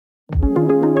A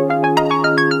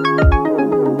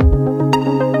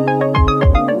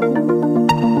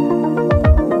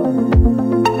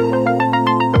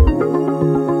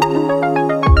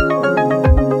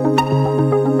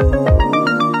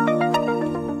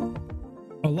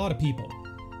lot of people,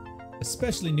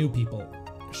 especially new people,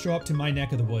 show up to my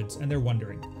neck of the woods and they're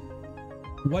wondering,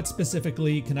 what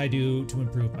specifically can I do to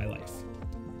improve my life?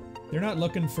 They're not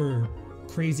looking for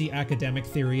crazy academic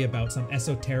theory about some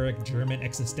esoteric German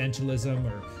existentialism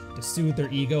or to soothe their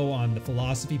ego on the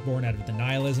philosophy born out of the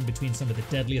nihilism between some of the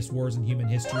deadliest wars in human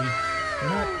history.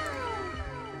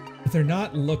 They're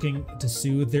not looking to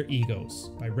soothe their egos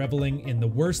by reveling in the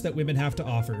worst that women have to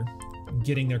offer and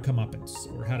getting their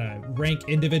comeuppance, or how to rank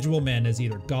individual men as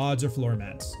either gods or floor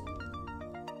mats.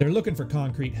 They're looking for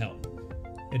concrete help,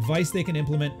 advice they can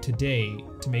implement today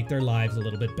to make their lives a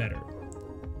little bit better.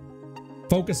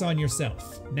 Focus on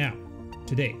yourself now,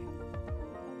 today.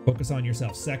 Focus on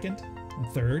yourself second, and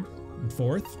third, and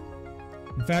fourth.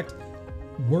 In fact,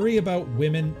 worry about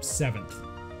women seventh.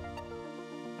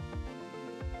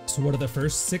 So what are the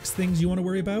first 6 things you want to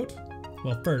worry about?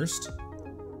 Well, first,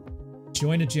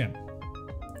 join a gym.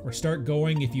 Or start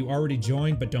going if you already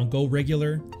joined but don't go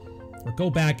regular. Or go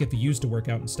back if you used to work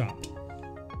out and stopped.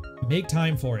 Make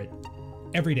time for it,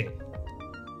 every day.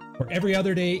 Or every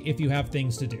other day if you have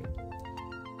things to do.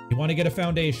 You want to get a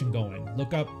foundation going,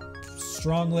 look up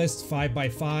Strong List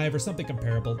 5x5 or something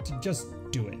comparable to just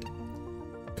do it.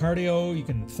 Cardio, you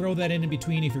can throw that in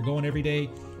between if you're going every day.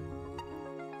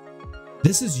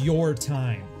 This is your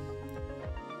time.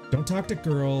 Don't talk to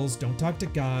girls, don't talk to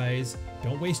guys,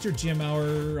 don't waste your gym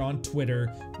hour on Twitter,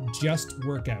 just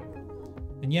work out.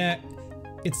 And yeah,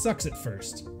 it sucks at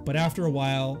first, but after a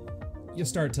while, you'll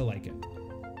start to like it.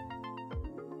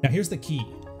 Now here's the key.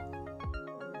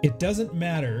 It doesn't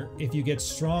matter if you get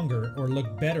stronger or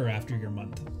look better after your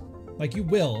month. Like you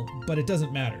will, but it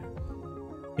doesn't matter.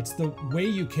 It's the way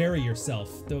you carry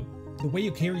yourself. The way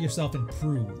you carry yourself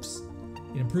improves.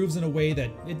 It improves in a way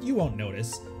that you won't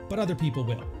notice, but other people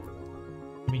will.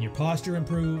 I mean, your posture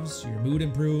improves, your mood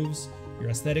improves, your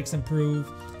aesthetics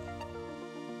improve.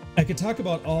 I could talk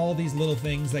about all these little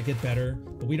things that get better,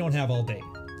 but we don't have all day.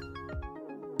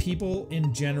 People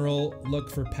in general look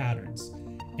for patterns.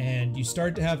 And you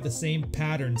start to have the same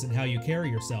patterns in how you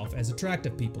carry yourself as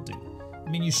attractive people do. I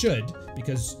mean, you should,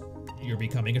 because you're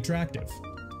becoming attractive.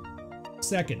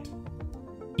 Second,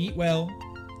 eat well,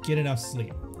 get enough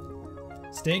sleep.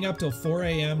 Staying up till 4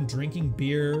 a.m. drinking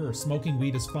beer or smoking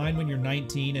weed is fine when you're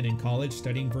 19 and in college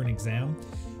studying for an exam,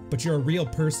 but you're a real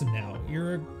person now.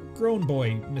 You're a grown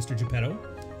boy, Mr. Geppetto.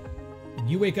 And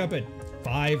you wake up at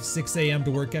 5, 6 a.m. to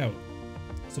work out.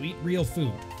 So eat real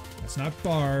food. That's not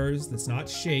bars, that's not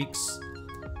shakes.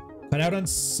 Cut out on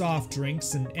soft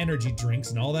drinks and energy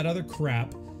drinks and all that other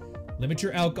crap. Limit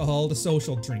your alcohol to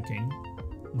social drinking.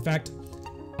 In fact,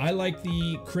 I like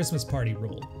the Christmas party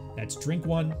rule. That's drink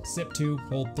 1, sip 2,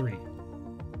 hold 3.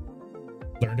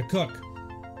 Learn to cook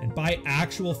and buy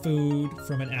actual food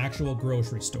from an actual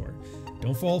grocery store.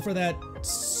 Don't fall for that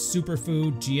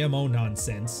superfood GMO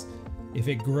nonsense. If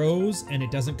it grows and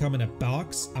it doesn't come in a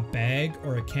box, a bag,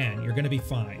 or a can, you're gonna be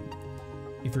fine.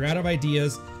 If you're out of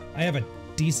ideas, I have a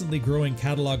decently growing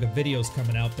catalog of videos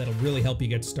coming out that'll really help you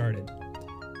get started.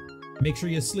 Make sure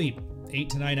you sleep 8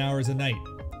 to 9 hours a night.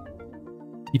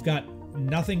 You've got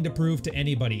nothing to prove to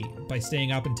anybody by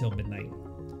staying up until midnight.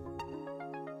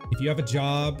 If you have a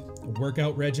job, a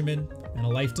workout regimen, and a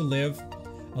life to live,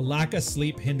 a lack of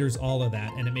sleep hinders all of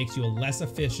that, and it makes you a less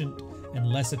efficient and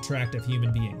less attractive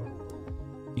human being.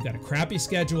 You got a crappy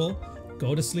schedule,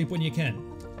 go to sleep when you can,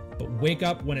 but wake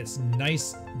up when it's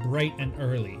nice, bright, and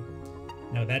early.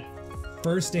 Now that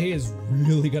first day is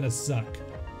really gonna suck,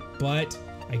 but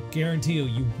I guarantee you,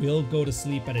 you will go to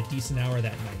sleep at a decent hour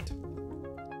that night.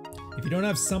 If you don't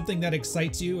have something that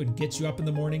excites you and gets you up in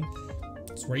the morning,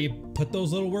 it's where you put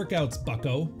those little workouts,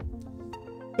 bucko.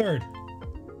 Third,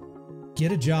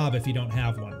 get a job if you don't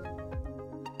have one.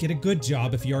 Get a good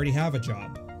job if you already have a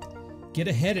job. Get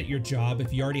ahead at your job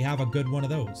if you already have a good one of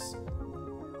those.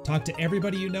 Talk to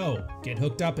everybody you know. Get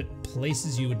hooked up at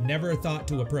places you would never have thought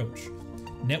to approach.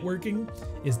 Networking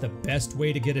is the best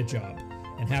way to get a job,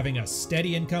 and having a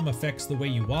steady income affects the way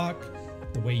you walk,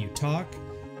 the way you talk,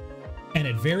 and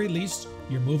at very least,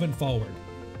 you're moving forward.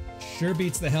 Sure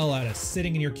beats the hell out of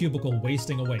sitting in your cubicle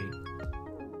wasting away.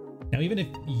 Now, even if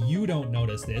you don't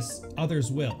notice this,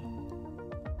 others will.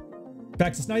 In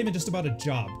fact, it's not even just about a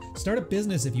job. Start a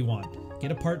business if you want.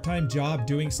 Get a part-time job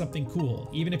doing something cool,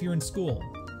 even if you're in school.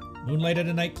 Moonlight at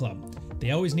a nightclub.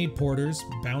 They always need porters,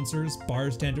 bouncers,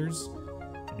 bartenders,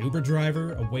 an Uber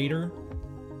driver, a waiter.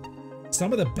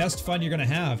 some of the best fun you're gonna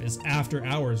have is after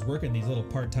hours working these little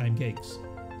part-time gigs.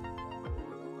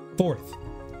 Fourth,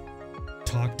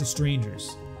 talk to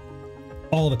strangers.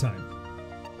 All the time.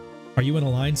 Are you in a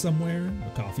line somewhere? A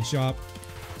coffee shop?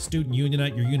 Student union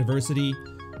at your university?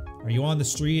 Are you on the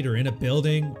street or in a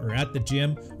building or at the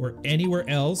gym or anywhere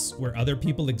else where other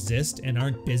people exist and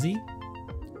aren't busy?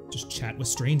 Just chat with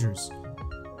strangers.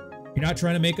 You're not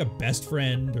trying to make a best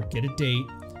friend or get a date.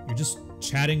 You're just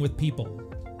chatting with people.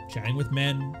 Chatting with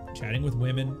men, chatting with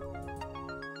women.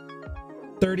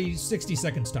 30,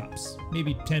 60-second stops.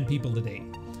 Maybe 10 people a date.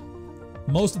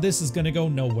 Most of this is going to go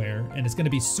nowhere and it's going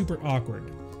to be super awkward.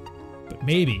 But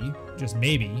maybe, just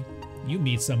maybe, you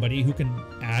meet somebody who can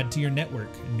add to your network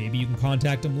and maybe you can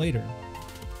contact them later.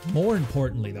 More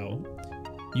importantly though,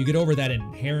 you get over that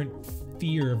inherent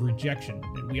fear of rejection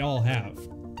that we all have.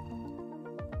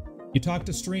 You talk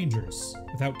to strangers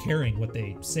without caring what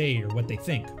they say or what they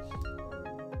think.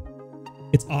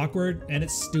 It's awkward and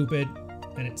it's stupid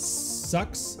and it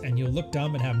sucks and you'll look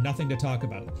dumb and have nothing to talk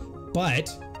about.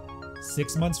 But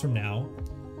 6 months from now,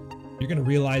 you're going to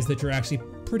realize that you're actually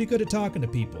pretty good at talking to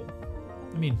people.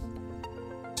 I mean,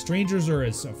 strangers are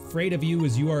as afraid of you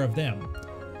as you are of them,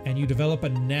 and you develop a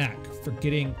knack for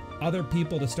getting other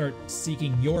people to start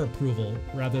seeking your approval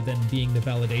rather than being the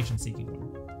validation-seeking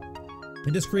one.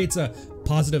 And this creates a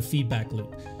positive feedback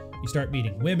loop. You start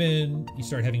meeting women, you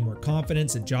start having more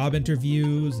confidence at job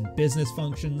interviews and business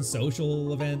functions,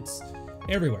 social events,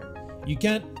 everywhere. You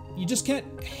just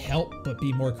can't help but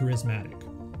be more charismatic.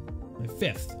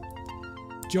 Fifth,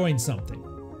 join something.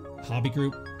 Hobby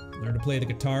group, learn to play the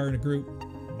guitar in a group,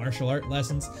 martial art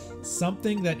lessons,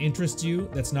 something that interests you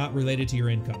that's not related to your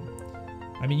income.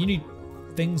 I mean, you need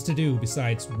things to do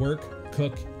besides work,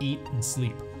 cook, eat, and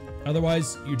sleep.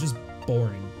 Otherwise, you're just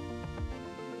boring.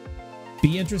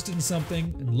 Be interested in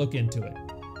something and look into it.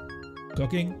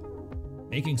 Cooking,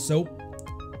 making soap,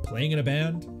 playing in a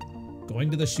band,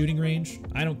 going to the shooting range,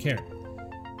 I don't care.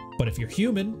 But if you're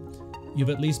human,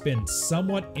 you've at least been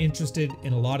somewhat interested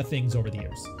in a lot of things over the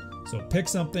years. So pick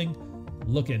something,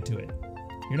 look into it.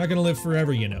 You're not gonna live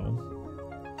forever, you know.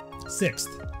 Sixth,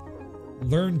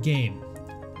 learn game.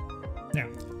 Now,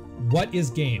 what is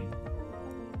game?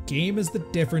 Game is the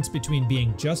difference between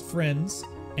being just friends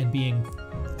and being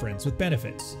friends with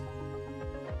benefits.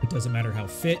 It doesn't matter how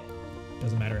fit,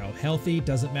 doesn't matter how healthy,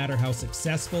 doesn't matter how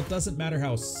successful, doesn't matter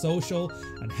how social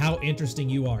and how interesting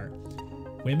you are.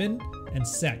 Women and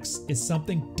sex is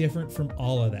something different from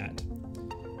all of that.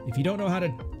 If you don't know how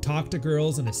to talk to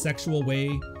girls in a sexual way,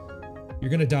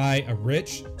 you're gonna die a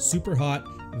rich, super hot,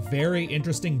 very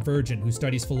interesting virgin who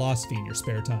studies philosophy in your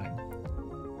spare time.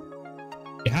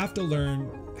 You have to learn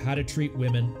how to treat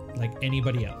women like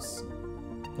anybody else.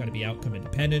 You gotta be outcome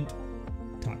independent,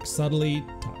 talk subtly,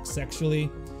 talk sexually,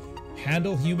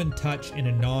 handle human touch in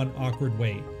a non-awkward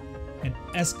way, and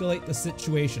escalate the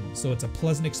situation so it's a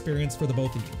pleasant experience for the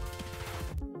both of you.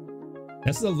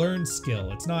 This is a learned skill.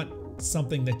 It's not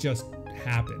something that just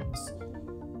happens.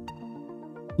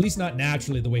 At least not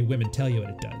naturally the way women tell you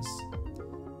it does.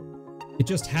 It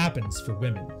just happens for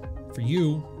women. For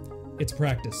you, it's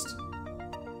practiced.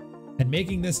 And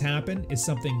making this happen is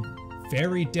something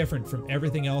very different from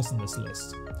everything else in this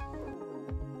list.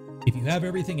 If you have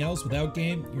everything else without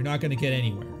game, you're not going to get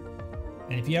anywhere.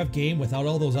 And if you have game without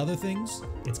all those other things,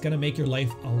 it's going to make your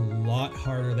life a lot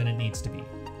harder than it needs to be.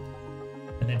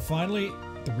 And then finally,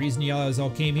 the reason you guys all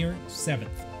came here,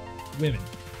 seventh, women.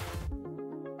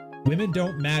 Women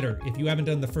don't matter if you haven't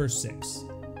done the first 6.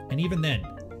 And even then,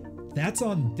 that's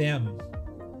on them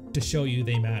to show you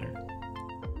they matter.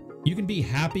 You can be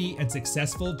happy and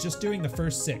successful just doing the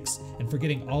first 6 and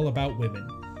forgetting all about women.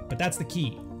 But that's the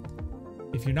key.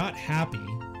 If you're not happy,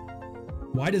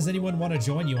 why does anyone want to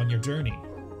join you on your journey?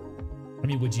 I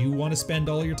mean, would you want to spend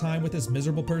all your time with this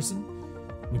miserable person?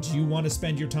 Would you want to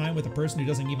spend your time with a person who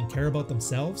doesn't even care about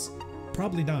themselves?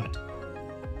 Probably not.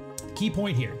 Key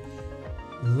point here,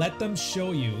 let them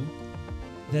show you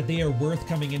that they are worth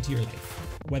coming into your life,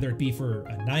 whether it be for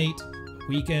a night, a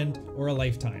weekend, or a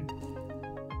lifetime.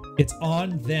 It's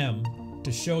on them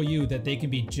to show you that they can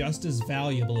be just as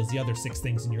valuable as the other 6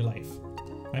 things in your life.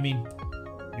 I mean,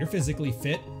 you're physically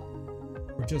fit,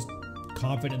 or just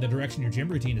confident in the direction your gym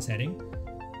routine is heading.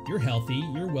 You're healthy,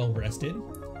 you're well rested.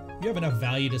 You have enough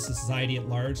value to society at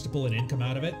large to pull an income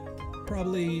out of it.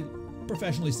 Probably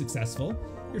professionally successful.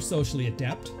 You're socially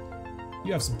adept.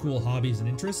 You have some cool hobbies and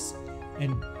interests,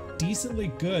 and decently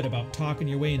good about talking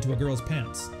your way into a girl's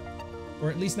pants. Or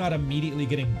at least not immediately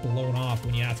getting blown off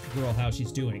when you ask a girl how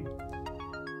she's doing.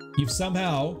 You've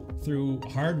somehow, through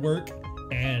hard work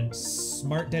and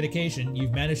smart dedication,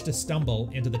 you've managed to stumble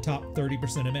into the top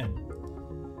 30% of men.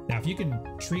 Now, if you can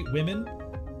treat women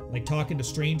like talking to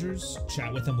strangers,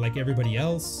 chat with them like everybody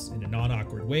else in a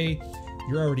non-awkward way,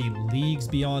 you're already leagues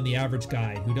beyond the average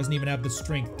guy who doesn't even have the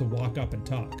strength to walk up and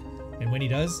talk. And when he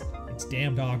does, it's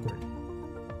damned awkward.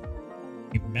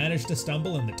 You've managed to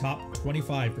stumble in the top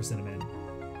 25% of men.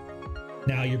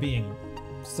 Now you're being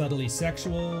subtly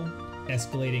sexual,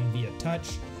 escalating via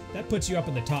touch. That puts you up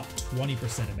in the top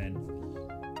 20% of men.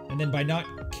 And then by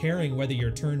not caring whether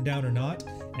you're turned down or not,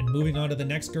 and moving on to the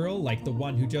next girl, like the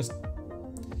one who just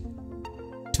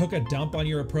took a dump on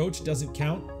your approach doesn't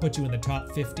count, put you in the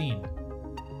top 15.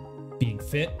 Being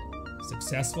fit,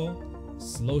 successful,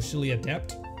 socially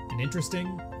adept, and interesting,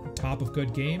 on top of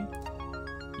good game,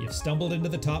 you've stumbled into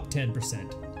the top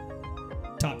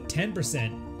 10%. Top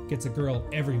 10% gets a girl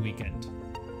every weekend.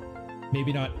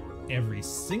 Maybe not every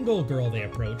single girl they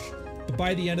approach, but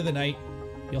by the end of the night,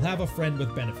 you'll have a friend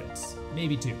with benefits.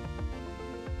 Maybe two.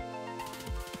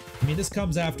 I mean, this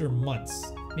comes after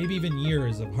months, maybe even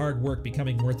years of hard work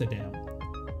becoming worth a damn.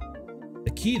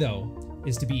 The key, though,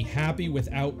 is to be happy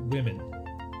without women.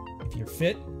 If you're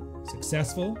fit,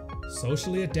 successful,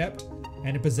 socially adept,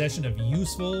 and in possession of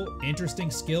useful, interesting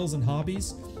skills and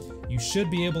hobbies, you should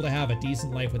be able to have a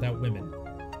decent life without women.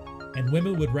 And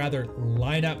women would rather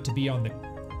line up to be on the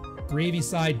gravy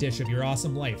side dish of your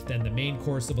awesome life than the main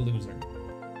course of a loser.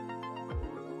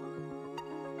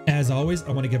 As always,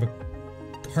 I want to give a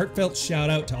heartfelt shout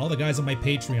out to all the guys on my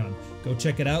Patreon. Go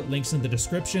check it out, links in the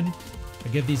description. I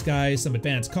give these guys some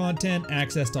advanced content,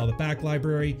 access to all the back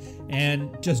library,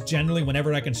 and just generally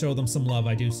whenever I can show them some love,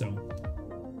 I do so.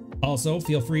 Also,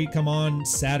 feel free to come on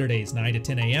Saturdays, 9 to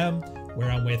 10 a.m., where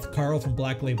I'm with Carl from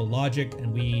Black Label Logic,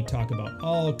 and we talk about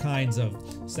all kinds of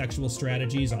sexual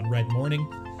strategies on Red Morning.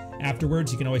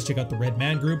 Afterwards, you can always check out the Red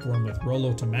Man group, where I'm with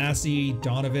Rollo Tomasi,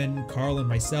 Donovan, Carl, and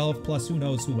myself, plus who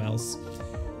knows who else.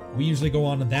 We usually go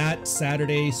on to that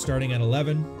Saturday starting at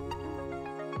 11.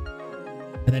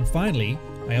 And then finally,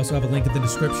 I also have a link in the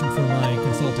description for my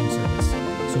consulting service.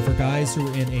 So for guys who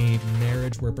are in a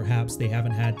marriage where perhaps they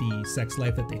haven't had the sex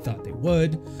life that they thought they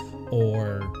would,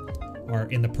 or are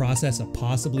in the process of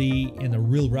possibly in a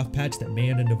real rough patch that may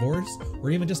end in divorce, or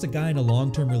even just a guy in a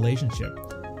long-term relationship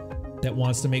that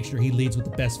wants to make sure he leads with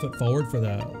the best foot forward for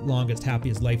the longest,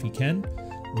 happiest life he can.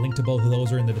 Link to both of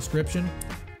those are in the description.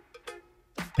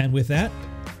 And with that,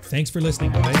 thanks for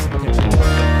listening, guys. Catch you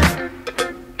later.